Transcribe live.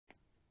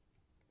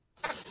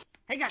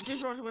Hey guys,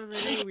 just watching one of the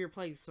video we were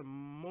playing some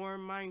more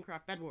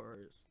Minecraft Bed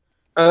Wars.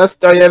 Yeah,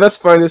 that's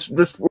fine. Just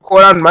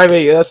record on my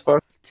video. That's fine.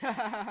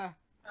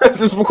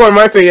 Just record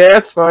my video.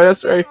 That's fine.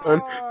 That's very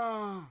fun.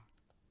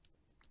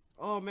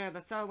 Oh man,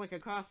 that sounded like a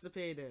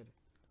constipated.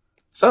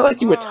 Sound like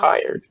you were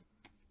tired.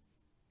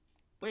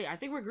 Wait, I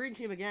think we're green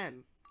team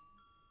again.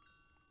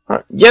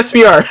 Yes,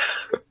 we are.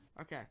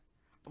 Okay.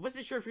 I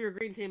wasn't sure if we were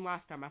green team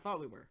last time. I thought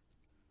we were.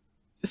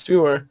 Yes, we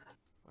were.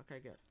 Okay,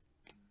 good.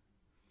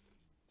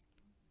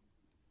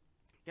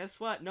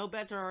 Guess what? No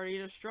beds are already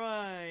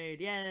destroyed.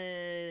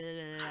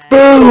 Yay!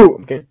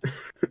 Boom! Okay.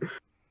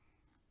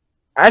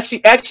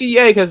 actually,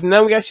 yeah, because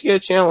now we actually get a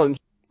challenge.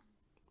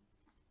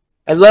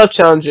 I love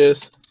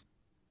challenges.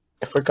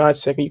 For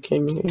God's sake, you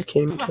came in. You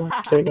came in.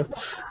 There you go.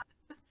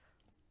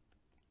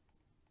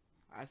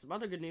 Alright, some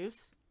other good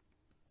news.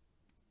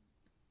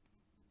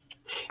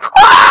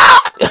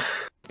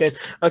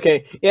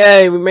 Okay.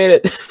 Yay, we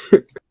made it.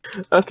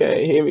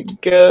 Okay, here we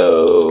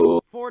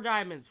go. 4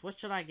 diamonds. What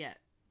should I get?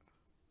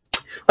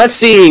 Let's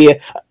see.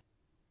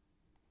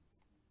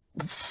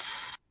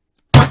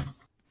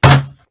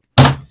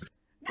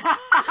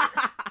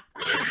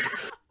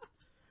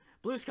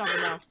 Blue's coming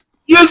now.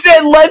 You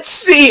said let's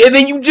see, and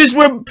then you just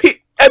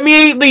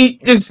immediately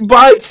just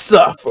buy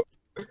stuff.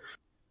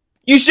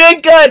 You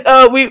should get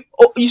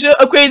you should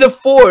upgrade the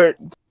fort.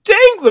 Dang,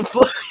 you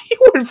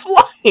went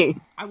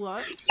flying. I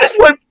was. You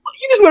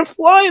just went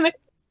flying like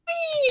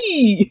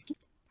wee.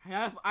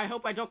 I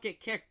hope I don't get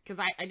kicked because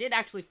I did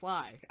actually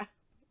fly.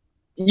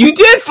 You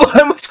did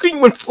fly. My screen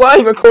went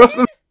flying across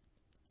the.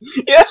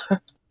 Yeah.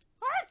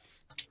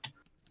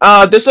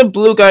 What? There's a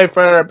blue guy in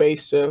front of our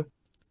base too.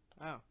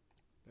 Oh,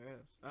 there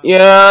is. Oh.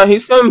 Yeah,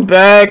 he's coming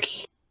back.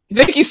 You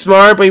think he's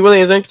smart, but he really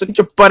isn't. So get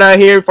your butt out of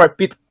here before I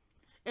beat.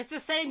 It's the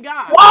same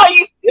guy.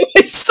 Why?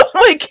 You stole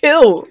my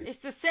kill. It's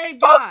the same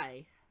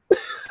guy.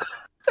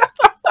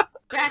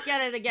 Back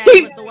at it again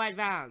with the white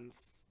vans.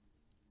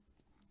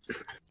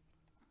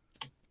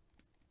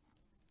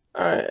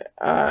 Alright.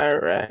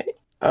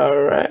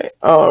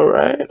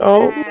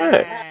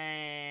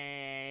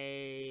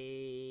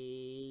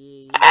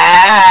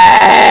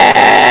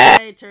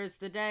 Turns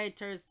today.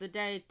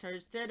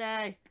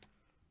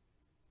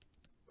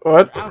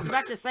 What? I was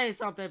about to say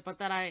something, but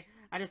then I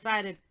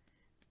decided,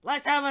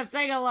 let's have a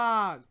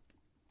sing-along!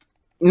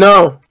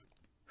 No.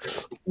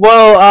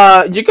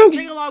 Well, you can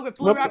sing along with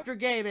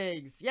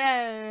BlueRapperGamin.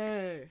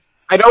 Yay!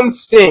 I don't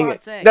sing.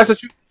 That's the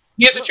truth.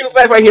 Here's the truth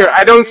fact right here.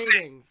 I don't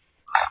sing.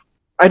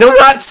 I do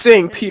not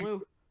sing,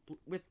 people.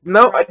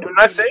 No, I do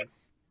not sing.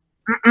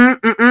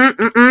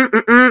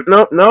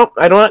 No,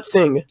 I do not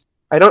sing.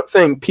 I don't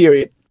sing,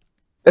 period.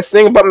 That's the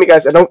thing about me,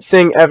 guys. I don't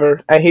sing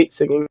ever. I hate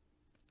singing.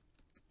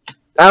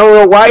 I don't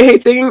know why I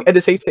hate singing. I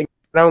just hate singing.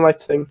 I don't like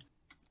to sing.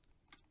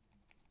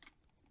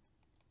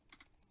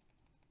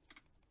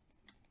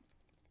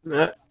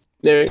 There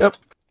you go.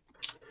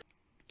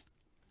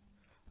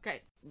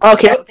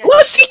 Okay.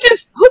 Let's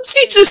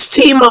teach this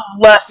team a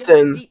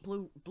lesson. Beat,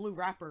 Blue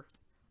Rapper.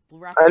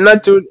 I'm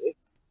not doing it.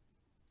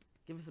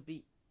 Give us a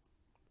beat.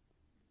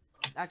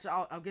 Actually,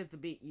 I'll get the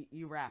beat.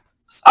 You rap.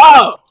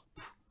 Oh!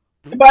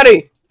 Hey,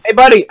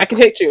 buddy. I can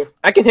hit you.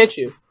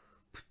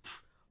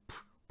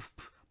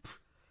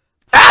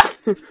 Ah!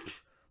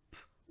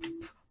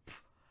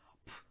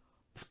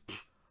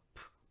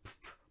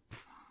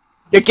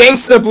 Your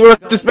gangsta blue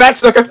is back,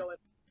 sucker.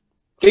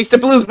 Gangsta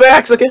blue's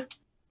back, sucker.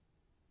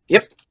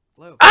 Yep.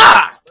 Blue.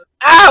 Ah!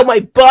 Ow,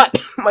 my butt.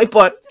 My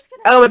butt.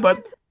 Ow, my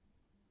butt.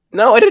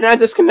 No, I did not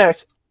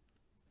disconnect.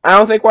 I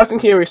don't think watching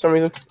TV for some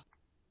reason.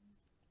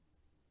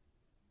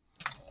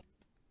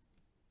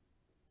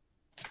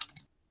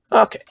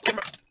 Okay.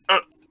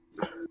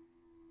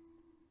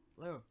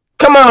 Blue.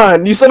 Come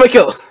on, you stole my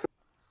kill.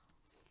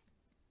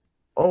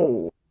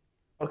 Oh.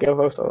 Okay, I'll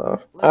close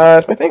off.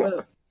 It's my thing.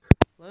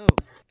 Blue.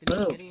 Can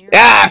you hear me?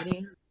 Ah!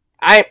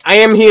 I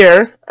am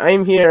here.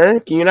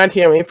 Can you not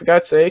hear me, for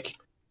God's sake?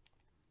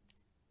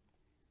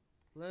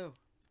 Blue.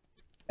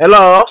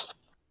 Hello?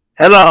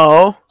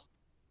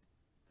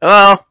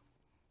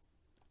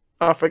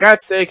 Oh, for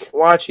God's sake,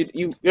 watch.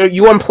 You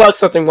unplug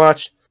something,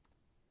 watch.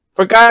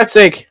 For God's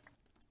sake.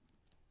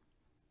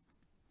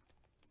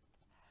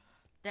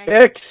 Dang.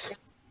 Fix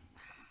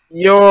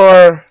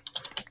your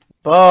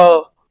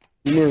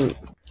volume.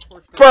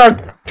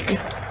 Fuck!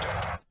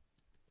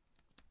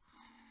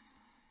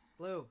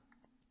 Blue.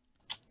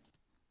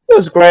 It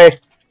was great.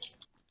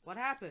 What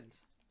happened?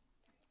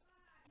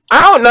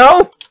 I don't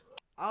know.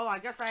 Oh, I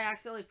guess I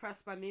accidentally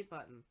pressed my mute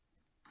button.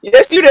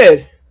 Yes, you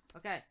did.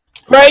 Okay.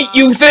 Right,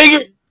 you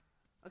think?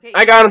 Okay,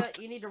 I got him.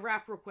 You need to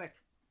rap real quick.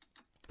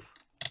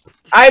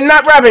 I'm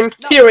not rapping.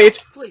 No, period.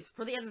 Please,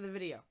 for the end of the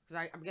video,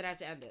 because I'm gonna have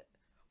to end it.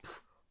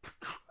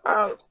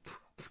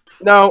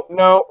 No.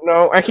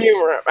 I can't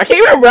even rap. I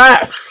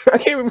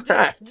can't even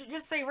rap.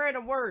 Just say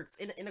random words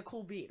in a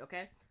cool beat,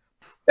 okay?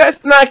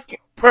 That's not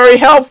very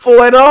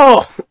helpful at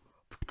all.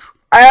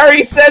 I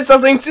already said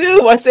something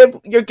too. I said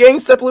your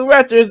gangsta blue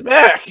raptor is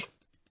back.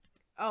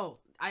 Oh,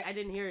 I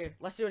didn't hear you.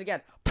 Let's do it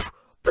again.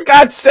 For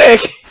God's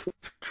sake.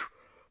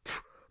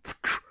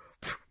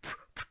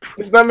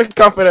 It's not making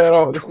confident at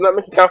all. It's not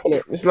making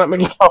confident. It's not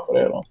making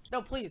confident at all.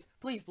 No, please,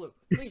 Blue.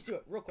 Please do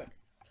it real quick.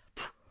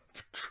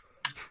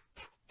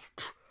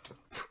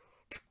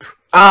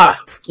 Ah,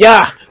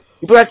 yeah.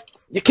 You brought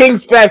your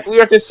king's back. We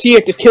are just here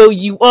to kill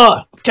you.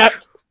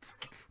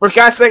 For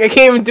God's sake, I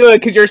can't even do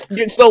it because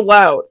you're so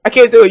loud. I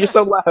can't do it. You're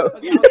so loud.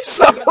 Okay, You're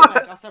so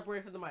loud. I'll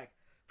separate from the mic.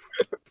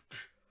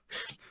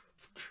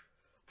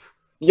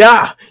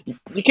 Yeah,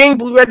 you can't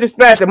BlueRapper this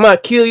back. I'm gonna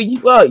kill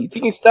you. If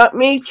you can stop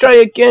me, try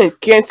again.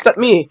 Can't stop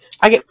me.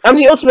 I'm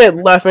the ultimate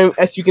laughing,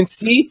 as you can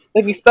see.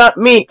 If you stop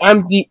me,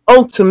 I'm the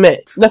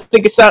ultimate.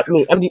 Nothing can stop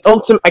me. I'm the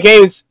ultimate. I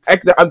can't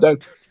even. I'm done.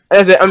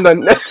 That's it. I'm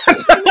done.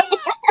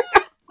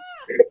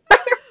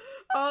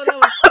 Oh, that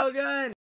was so good.